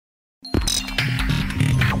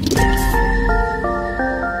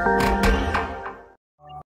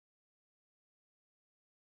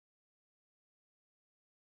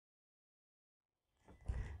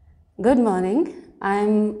Good morning. I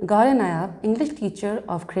am Gauri Nayab, English teacher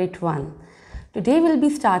of grade 1. Today we'll be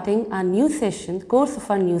starting our new session, course of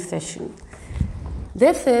our new session.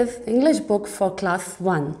 This is English book for class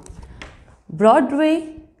 1.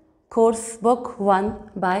 Broadway course book 1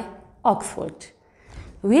 by Oxford.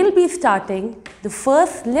 We'll be starting the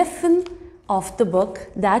first lesson of the book,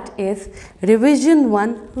 that is Revision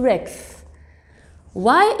 1 Rex.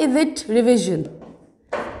 Why is it revision?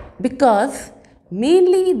 Because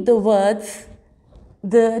mainly the words,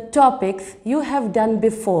 the topics you have done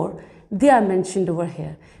before, they are mentioned over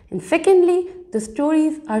here. And secondly, the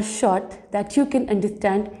stories are short that you can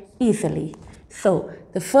understand easily. So,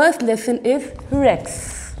 the first lesson is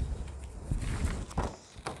Rex.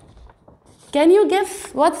 Can you guess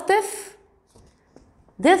what's this?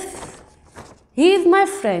 He is my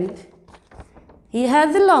friend. He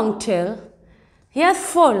has a long tail. He has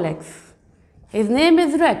 4 legs. His name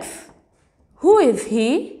is Rex. Who is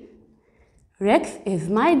he? Rex is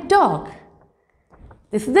my dog.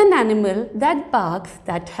 This is an animal that barks,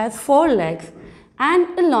 that has 4 legs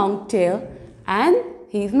and a long tail, and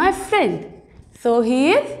he is my friend. So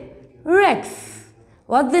he is Rex.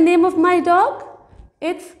 What's the name of my dog?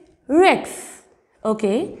 It's Rex.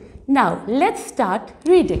 Okay, now let's start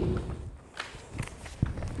reading.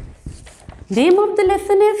 Name of the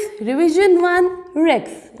lesson is Revision 1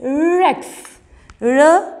 Rex. Rex.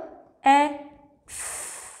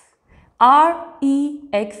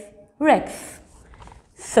 R-E-X. Rex.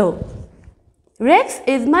 So, Rex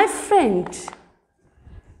is my friend.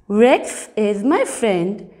 Rex is my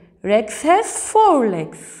friend. Rex has 4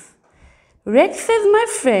 legs. Rex is my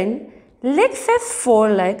friend. Rex has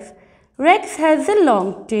 4 legs. Rex has a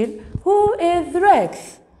long tail. Who is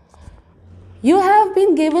Rex? You have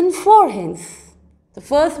been given 4 hints. The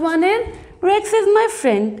first one is Rex is my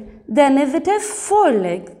friend. Then is it has 4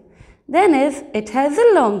 legs. Then is it has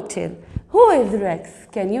a long tail. Who is Rex?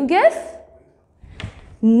 Can you guess?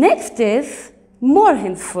 Next is more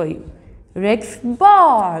hints for you. Rex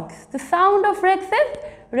barks. The sound of Rex is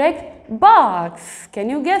Rex barks. Can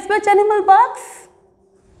you guess which animal barks?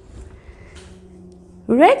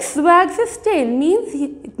 Rex wags his tail means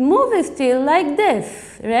he moves his tail like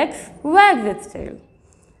this. Rex wags its tail.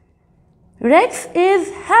 Rex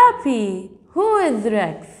is happy. Who is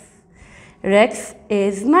Rex? Rex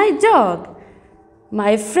is my dog.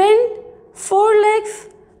 My friend, 4 legs,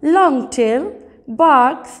 long tail,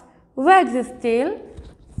 barks, wags his tail.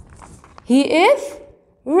 He is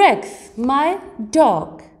Rex, my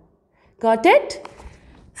dog. Got it?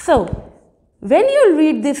 So, when you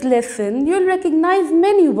read this lesson, you'll recognize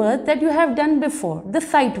many words that you have done before, the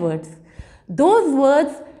sight words. Those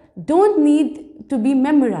words don't need to be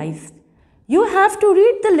memorized. You have to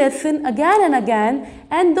read the lesson again and again,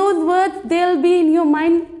 and those words, they'll be in your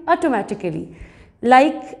mind automatically.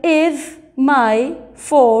 Like is, my,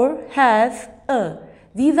 for, has, a.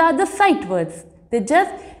 These are the sight words. They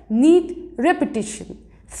just need repetition.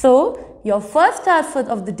 So, your first task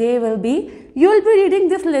of the day will be, you will be reading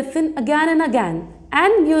this lesson again and again,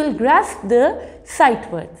 and you will grasp the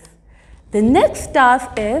sight words. The next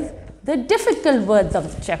task is the difficult words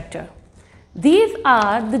of the chapter. These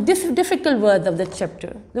are the difficult words of the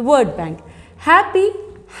chapter, the word bank. Happy,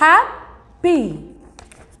 happy.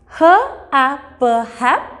 H-A-P-H-A-P-E-P.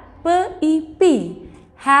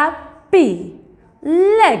 Happy.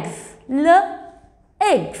 Legs,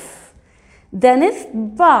 eggs. Then is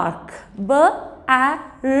bark,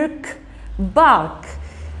 B-A-R-K, bark.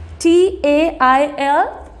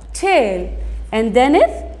 T-A-I-L, tail. And then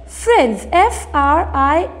is friends,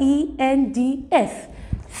 F-R-I-E-N-D-S.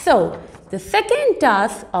 So, the second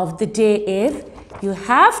task of the day is, you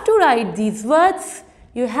have to write these words,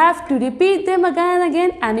 you have to repeat them again and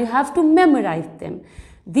again, and you have to memorize them.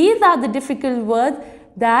 These are the difficult words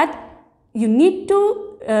that you need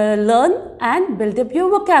to learn and build up your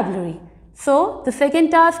vocabulary. So, the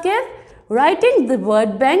second task is writing the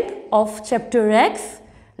word bank of chapter Rex,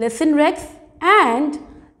 lesson Rex, and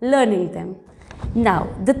learning them. Now,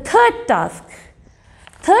 the third task.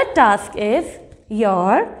 Third task is,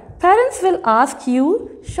 your parents will ask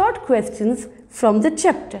you short questions from the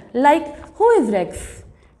chapter, like, who is Rex?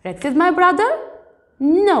 Rex is my brother?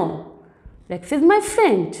 No. Rex is my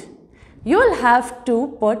friend. You'll have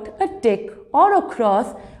to put a tick or a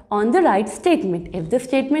cross on the right statement. If the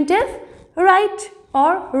statement is right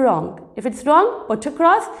or wrong. If it's wrong, put a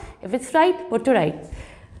cross. If it's right, put a right.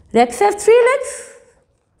 Rex has 3 legs.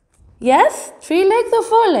 Yes, 3 legs or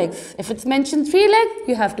 4 legs. If it's mentioned 3 legs,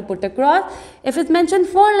 you have to put a cross. If it's mentioned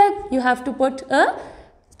 4 legs, you have to put a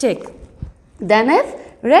tick. Then is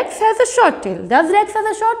Rex has a short tail. Does Rex have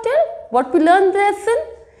a short tail? What we learned in the lesson?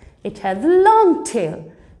 It has a long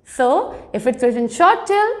tail. So, if it's written short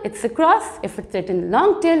tail, it's a cross. If it's written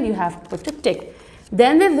long tail, you have to put a tick.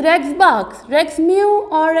 Then there's Rex barks. Rex mew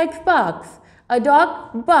or Rex barks. A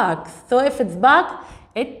dog barks. So, if it's bark,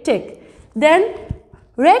 it tick. Then,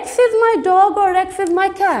 Rex is my dog or Rex is my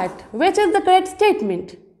cat. Which is the correct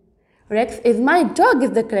statement? Rex is my dog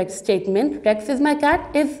is the correct statement. Rex is my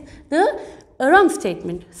cat is the wrong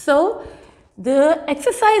statement. So, the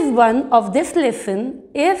exercise 1 of this lesson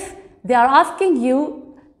is they are asking you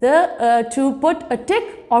to put a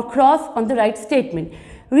tick or cross on the right statement.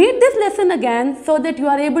 Read this lesson again so that you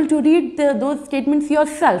are able to read those statements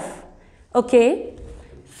yourself. Okay?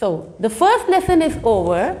 So, the first lesson is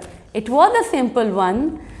over. It was a simple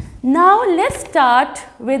one. Now, let's start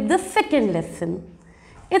with the second lesson.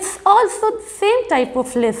 It's also the same type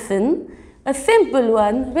of lesson, a simple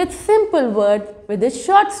one with simple words with a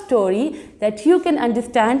short story that you can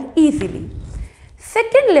understand easily.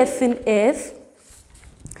 Second lesson is,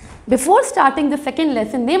 before starting the second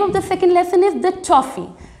lesson, name of the second lesson is the toffee.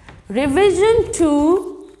 Revision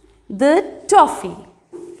to the toffee.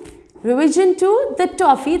 Revision to the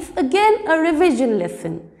toffee. It's again a revision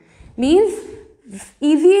lesson. Means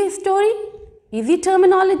easy story, easy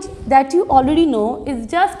terminology that you already know is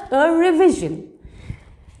just a revision.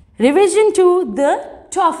 Revision to the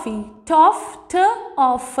toffee. Toff, t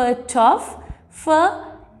of toff, f,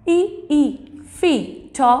 e, fee,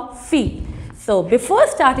 toffee. So, before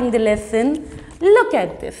starting the lesson, look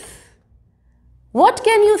at this. What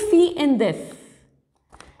can you see in this?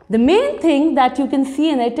 The main thing that you can see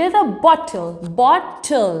in it is a bottle.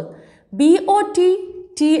 Bottle. B-O-T-T-L-E.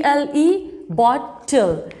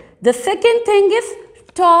 Bottle. The second thing is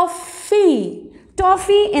toffee.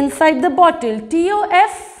 Toffee inside the bottle.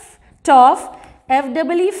 T-O-F. Toff.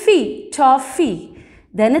 F-E-E. Toffee.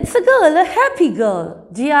 Then it's a girl, a happy girl.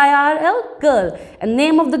 G-I-R-L, girl. And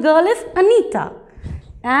name of the girl is Anita.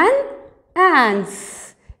 And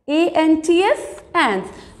ants. A-N-T-S, ants.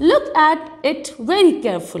 Look at it very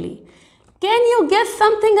carefully. Can you guess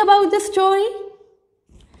something about the story?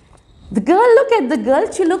 The girl, look at the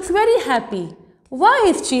girl, she looks very happy. Why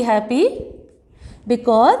is she happy?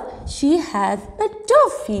 Because she has a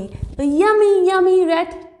toffee, a yummy, yummy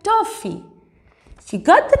red toffee. She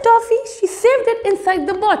got the toffee, she saved it inside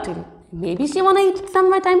the bottle. Maybe she want to eat it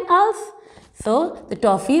sometime else. So, the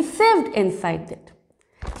toffee is saved inside it.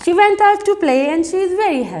 She went out to play and she is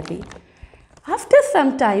very happy. After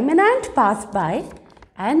some time, an ant passed by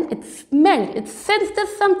and it smelled, it sensed that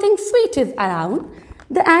something sweet is around.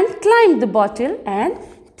 The ant climbed the bottle and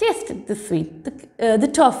tasted the sweet, the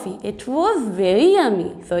toffee. It was very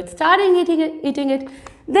yummy. So, it started eating it.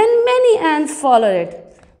 Then many ants followed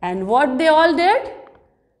it. And what they all did?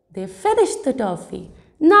 They finished the toffee.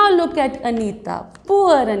 Now look at Anita.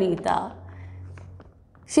 Poor Anita.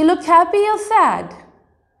 She looked happy or sad?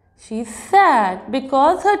 She's sad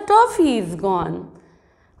because her toffee is gone.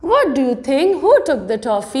 What do you think? Who took the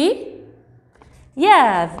toffee?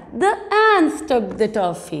 Yes, the ants took the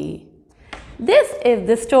toffee. This is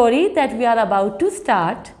the story that we are about to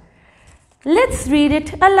start. Let's read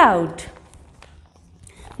it aloud.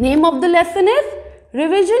 Name of the lesson is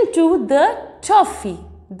Revision to the toffee.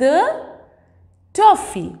 The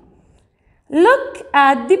toffee. Look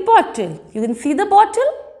at the bottle. You can see the bottle.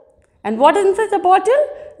 And what is inside the bottle?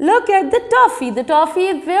 Look at the toffee. The toffee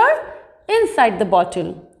is where? Inside the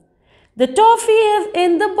bottle. The toffee is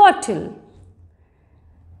in the bottle.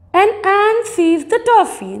 An ant sees the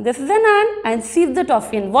toffee. This is an ant and sees the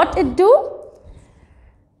toffee. And what it do?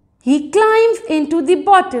 He climbs into the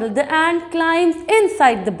bottle. The ant climbs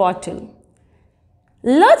inside the bottle.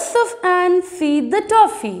 Lots of ants see the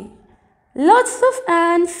toffee. Lots of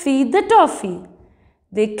ants see the toffee.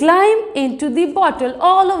 They climb into the bottle.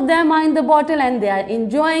 All of them are in the bottle and they are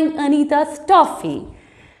enjoying Anita's toffee.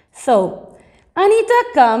 So, Anita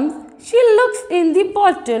comes. She looks in the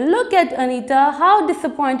bottle. Look at Anita, how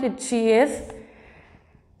disappointed she is.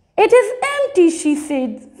 It is empty, she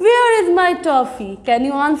said. Where is my toffee? Can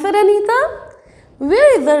you answer, Anita?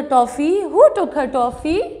 Where is her toffee? Who took her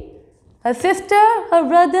toffee? Her sister? Her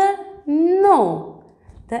brother? No.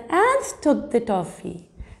 The ants took the toffee.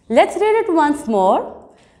 Let's read it once more.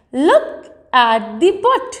 Look at the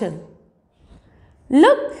bottle.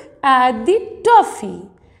 Look at the toffee.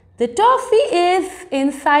 The toffee is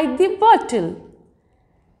inside the bottle.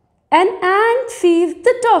 An ant sees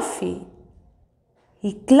the toffee.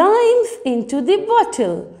 He climbs into the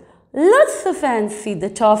bottle. Lots of ants see the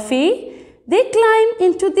toffee. They climb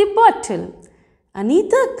into the bottle.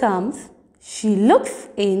 Anita comes. She looks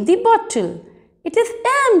in the bottle. It is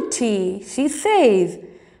empty, she says.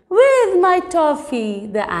 Where is my toffee?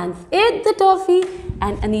 The ants ate the toffee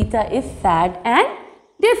and Anita is sad and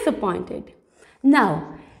disappointed.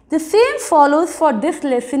 Now, the same follows for this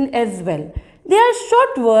lesson as well. They are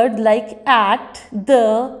short words like at,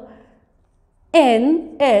 the,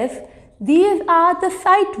 in, is. These are the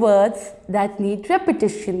sight words that need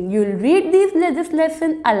repetition. You will read this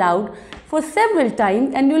lesson aloud for several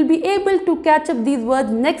times and you will be able to catch up these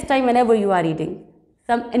words next time whenever you are reading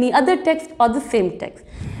any other text or the same text.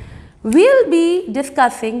 We will be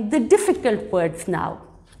discussing the difficult words now.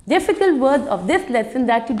 Difficult words of this lesson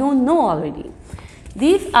that you don't know already.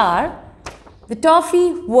 These are the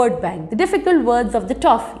toffee word bank, the difficult words of the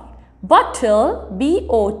toffee. Bottle,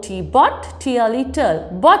 B-O-T, bot, T-L-E, tull,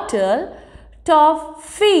 bottle,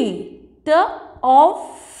 toffee,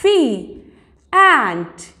 T-O-F-E,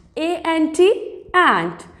 ant, A-N-T,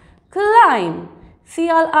 ant, climb,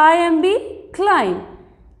 C-L-I-M-B, climb,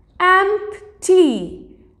 empty,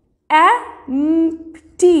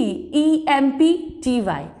 empty,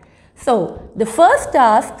 E-M-P-T-Y. So, the first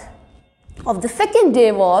task of the second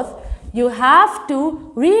day was you have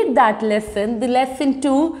to read that lesson, the lesson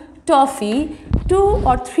 2, toffee, 2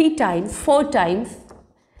 or 3 times, 4 times,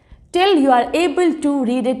 till you are able to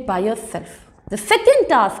read it by yourself. The second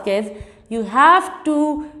task is you have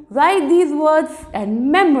to write these words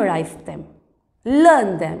and memorize them,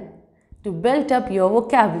 learn them to build up your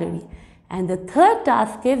vocabulary. And the third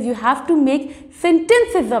task is you have to make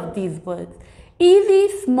sentences of these words. Easy,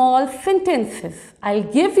 small sentences. I'll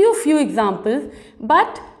give you a few examples,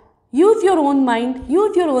 but use your own mind,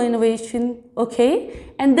 use your own innovation,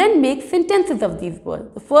 okay? And then make sentences of these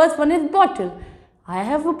words. The first one is bottle. I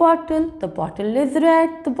have a bottle. The bottle is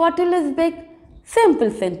red. The bottle is big.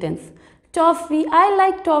 Simple sentence. Toffee. I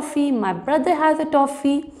like toffee. My brother has a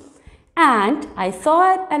toffee. Ant. I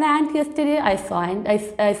saw an ant yesterday. I saw an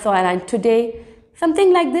ant today.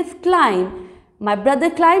 Something like this. Climb. My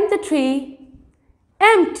brother climbed the tree.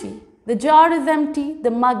 Empty. The jar is empty.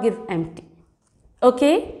 The mug is empty.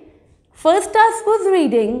 Okay? First task was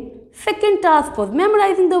reading. Second task was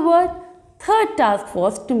memorizing the word. Third task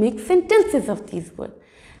was to make sentences of these words.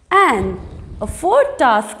 And a fourth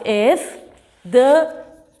task is the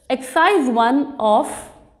exercise 1 of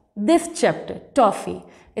this chapter, toffee.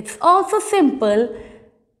 It's also simple.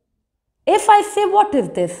 If I say, what is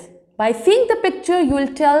this? By seeing the picture, you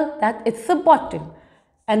will tell that it's a bottle.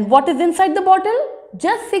 And what is inside the bottle?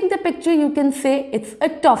 Just seeing the picture, you can say it's a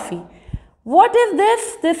toffee. What is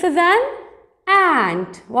this? This is an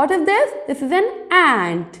ant. What is this? This is an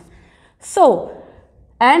ant. So,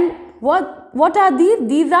 and what are these?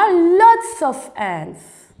 These are lots of ants.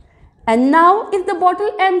 And now, is the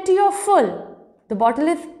bottle empty or full? The bottle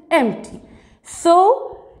is empty.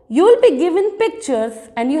 So, you will be given pictures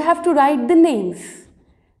and you have to write the names.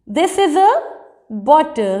 This is a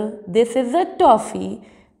bottle. This is a toffee.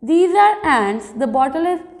 These are ants. The bottle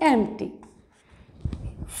is empty.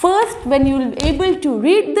 First, when you will be able to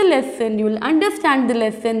read the lesson, you will understand the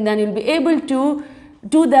lesson, then you will be able to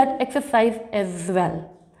do that exercise as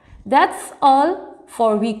well. That's all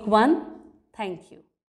for week 1. Thank you.